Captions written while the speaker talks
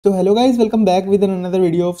So hello guys, welcome back with another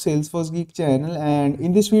video of Salesforce Geek channel, and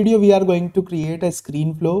in this video we are going to create a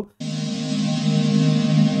screen flow,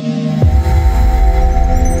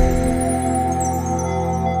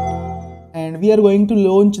 and we are going to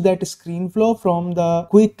launch that screen flow from the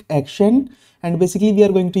quick action, and basically we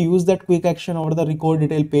are going to use that quick action over the record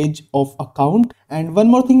detail page of account. And one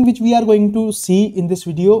more thing which we are going to see in this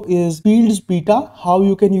video is fields beta, how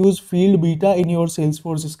you can use field beta in your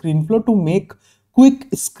Salesforce screen flow to make quick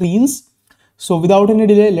screens. So without any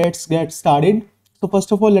delay, let's get started. So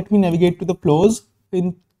first of all, let me navigate to the flows.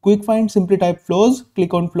 In quick find, simply type flows,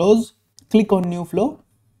 click on flows, click on new flow.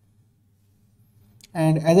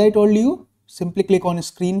 And as I told you, simply click on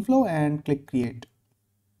screen flow and click create.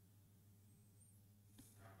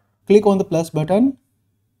 Click on the plus button,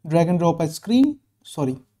 drag and drop a screen.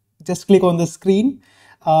 Sorry, just click on the screen.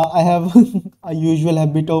 I have a usual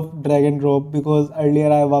habit of drag and drop because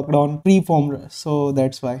earlier I worked on preform, so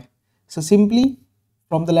that's why. So simply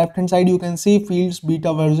from the left hand side you can see fields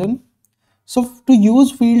beta version. So to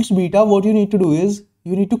use fields beta, what you need to do is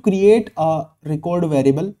you need to create a record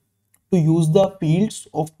variable to use the fields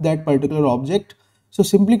of that particular object. So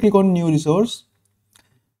simply click on new resource,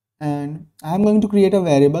 and I am going to create a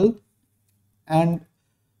variable, and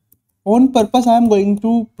on purpose I am going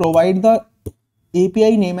to provide the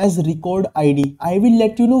API name as record ID. I will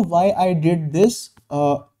let you know why I did this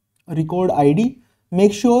record ID.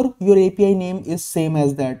 Make sure your API name is same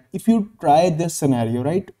as that. If you try this scenario,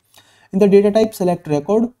 right? In the data type, select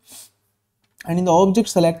record, and in the object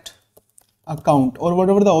select account or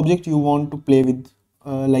whatever the object you want to play with,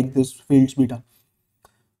 like this fields beta.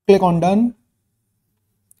 Click on done.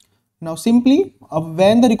 Now simply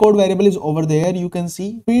when the record variable is over there, you can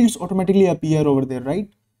see fields automatically appear over there, right?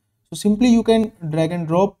 So simply you can drag and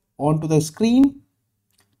drop onto the screen.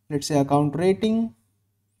 Let's say account rating,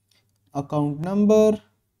 account number,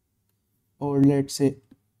 or let's say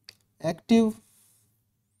active,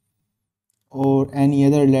 or any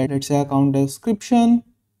other, let's say account description.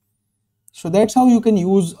 So that's how you can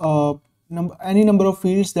use any number of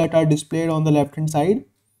fields that are displayed on the left hand side,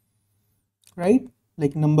 right?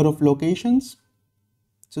 Like number of locations.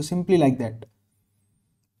 So simply like that.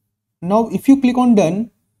 Now if you click on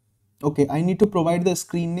done, okay, I need to provide the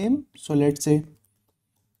screen name. So let's say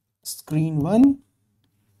screen 1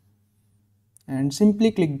 and simply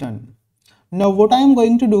click done. Now what I am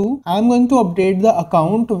going to do, I am going to update the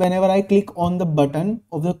account. Whenever I click on the button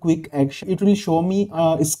of the quick action, it will show me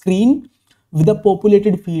a screen with a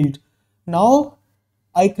populated field. Now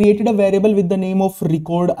I created a variable with the name of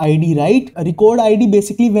record ID, right? A record ID,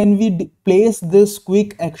 basically when we place this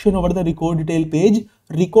quick action over the record detail page,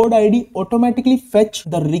 record ID automatically fetch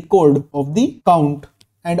the record of the count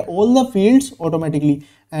and all the fields automatically.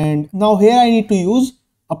 And now here I need to use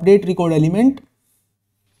update record element,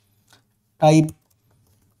 type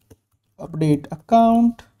update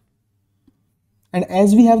account, and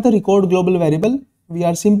as we have the record global variable, we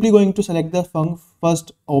are simply going to select the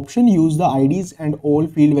first option, use the IDs and all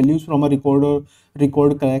field values from a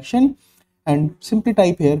record collection, and simply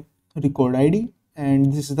type here record ID,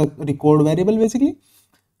 and this is the record variable basically.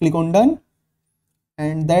 Click on done,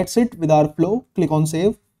 and that's it with our flow. Click on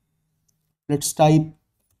save. Let's type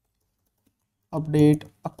update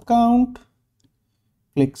account,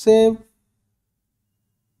 click save.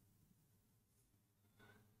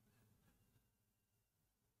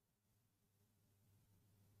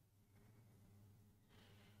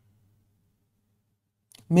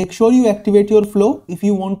 Make sure you activate your flow if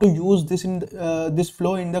you want to use this in this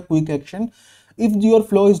flow in the quick action. If your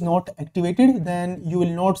flow is not activated, then you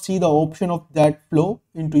will not see the option of that flow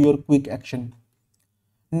into your quick action.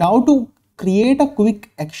 Now to create a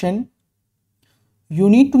quick action, you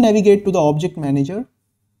need to navigate to the object manager,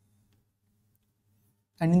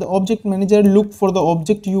 and in the object manager look for the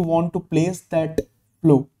object you want to place that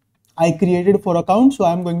flow. I created for account, so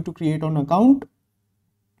I am going to create on account.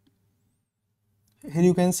 Here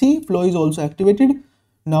you can see flow is also activated.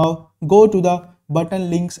 Now go to the button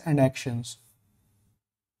links and actions.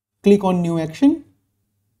 Click on new action,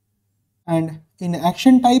 and in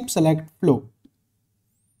action type select flow.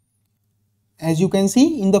 As you can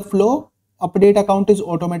see in the flow, update account is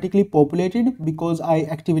automatically populated because I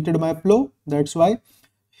activated my flow. That's why.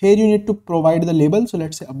 Here you need to provide the label. So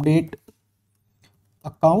let's say update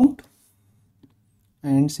account,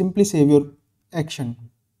 and simply save your action.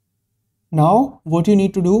 Now what you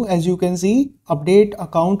need to do, as you can see, update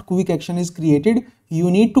account quick action is created.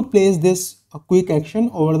 You need to place this quick action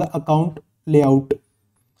over the account layout.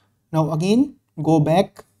 Now again go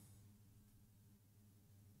back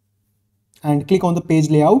and click on the page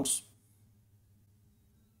layouts.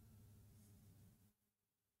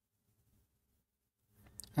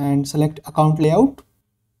 and select account layout.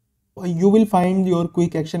 You will find your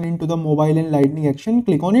quick action into the mobile and lightning action.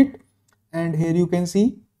 Click on it, and here you can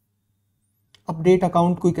see update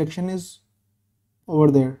account quick action is over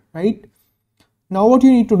there, right? Now what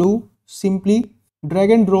you need to do, simply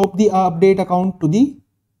drag and drop the update account to the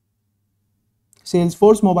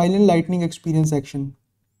Salesforce mobile and lightning experience action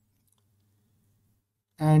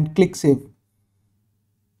and click save.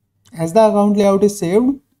 As the account layout is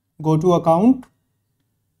saved, go to account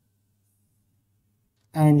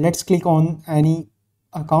and let's click on any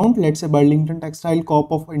account, let's say Burlington Textile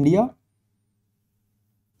Corp of India,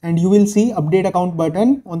 and you will see update account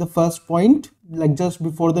button on the first point, like just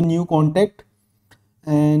before the new contact.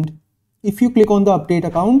 And if you click on the update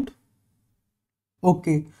account,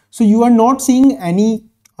 okay, so you are not seeing any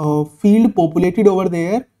field populated over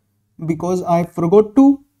there because I forgot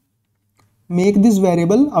to make this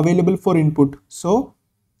variable available for input. So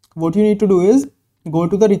what you need to do is go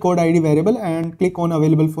to the record ID variable and click on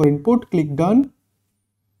available for input, click done,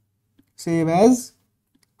 save as,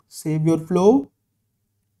 save your flow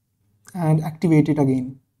and activate it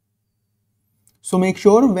again. So make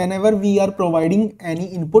sure whenever we are providing any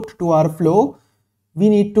input to our flow, we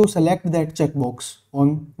need to select that checkbox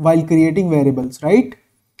on while creating variables, right?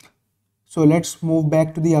 So let's move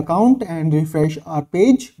back to the account and refresh our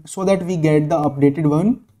page so that we get the updated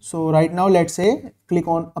one. So right now, let's say click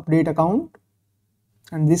on update account,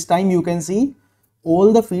 and this time you can see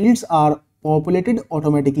all the fields are populated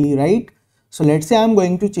automatically, right? So let's say I'm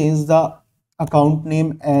going to change the account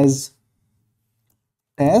name as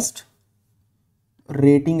test,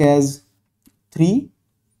 rating as 3,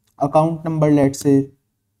 account number let's say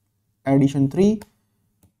addition 3,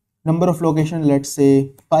 number of location let's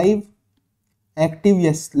say 5, active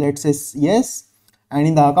yes let's say yes, and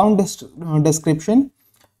in the account description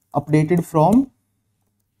updated from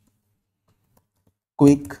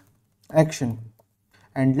quick action,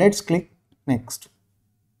 and let's click next.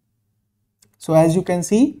 So as you can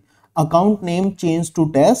see, account name changed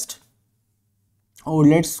to test. Or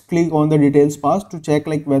let's click on the details pass to check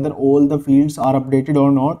like whether all the fields are updated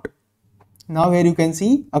or not. Now here you can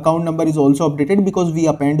see account number is also updated because we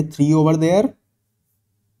append 3 over there.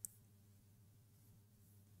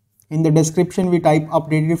 In the description we type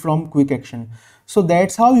updated from quick action. So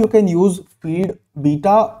that's how you can use field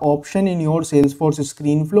beta option in your Salesforce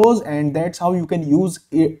screen flows, and that's how you can use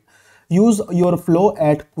your flow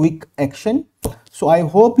at quick action. So I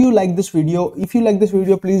hope you like this video. If you like this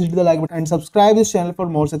video, please hit the like button and subscribe this channel for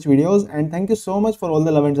more such videos, and thank you so much for all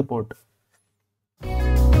the love and support.